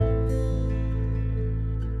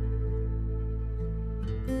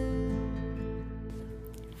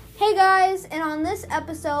Hey guys, and on this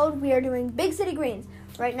episode we are doing Big City Greens.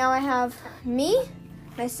 Right now I have me,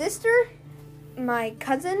 my sister, my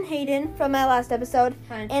cousin Hayden from my last episode,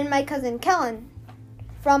 and my cousin Kellen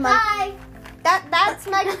from Hi. That's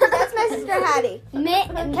my sister Hattie.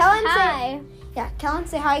 And Kellen Kellen,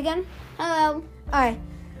 say hi again. Hello. Alright.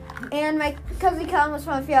 And my cousin Kellen was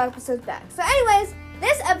from a few episodes back. So anyways,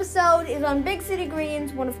 this episode is on Big City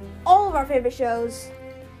Greens, one of all of our favorite shows.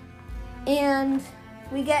 And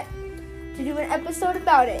we get to do an episode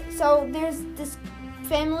about it. So there's this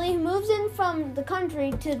family who moves in from the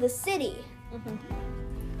country to the city.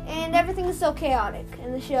 And everything is so chaotic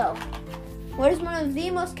in the show. What is one of the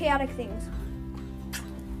most chaotic things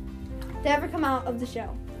to ever come out of the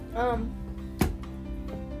show? What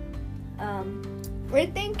are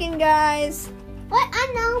you thinking, guys? What?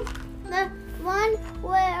 I know. The one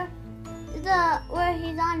where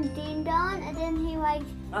he's on Ding Dong and then he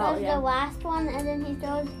does the last one and then he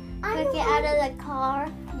throws Cricket out of the car.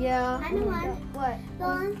 Yeah. I know one. What? The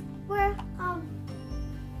one where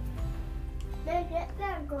they get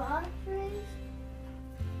their groceries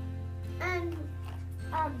and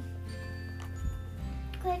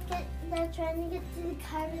Cricket, they're trying to get to the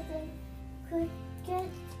car with them.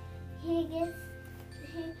 Cricket, he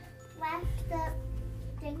left the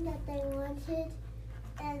thing that they wanted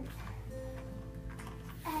and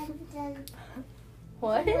then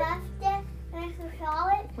What? he left it and I saw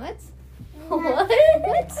it. What? What?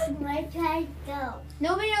 Where did I go?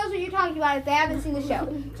 Nobody knows what you're talking about if they haven't seen the show.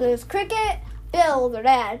 So there's Cricket, Bill, their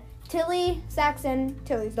dad, Tilly, Saxon,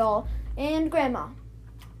 Tilly's doll, and Grandma.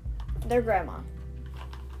 Their grandma.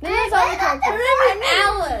 Then there's all the characters.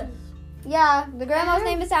 Alice. Yeah, the grandma's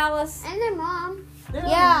name is Alice. And their mom.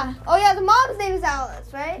 Yeah. Oh yeah, the mom's name is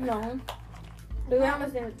Alice, right? No. The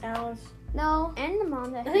grandma's name is Alice. No. And the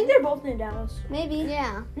mom. I think they're both named Alice. Maybe.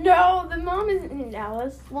 Yeah. No, the mom isn't named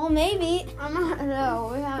Alice. Well, maybe. I'm not.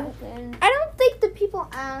 No, we haven't. I don't think the people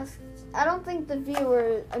asked. I don't think the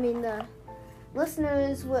the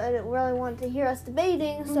listeners would really want to hear us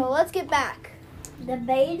debating. So let's get back.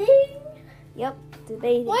 Debating? Yep,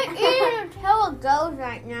 debating. What in until it goes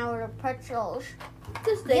right now with the pretzels?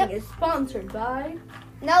 This thing is sponsored by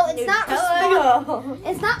No, it's not. Nutella.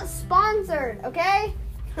 It's not sponsored, okay?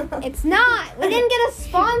 It's not. We didn't get a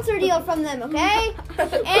sponsor deal from them, okay?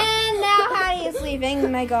 And now Hattie is leaving. Oh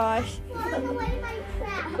my gosh. Throwing away my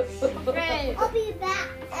trash. I'll be back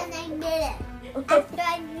and I did it. After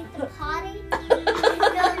I leave the potty.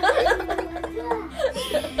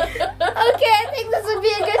 Okay, I think this would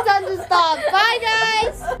be a good time to stop. Bye,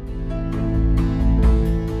 guys.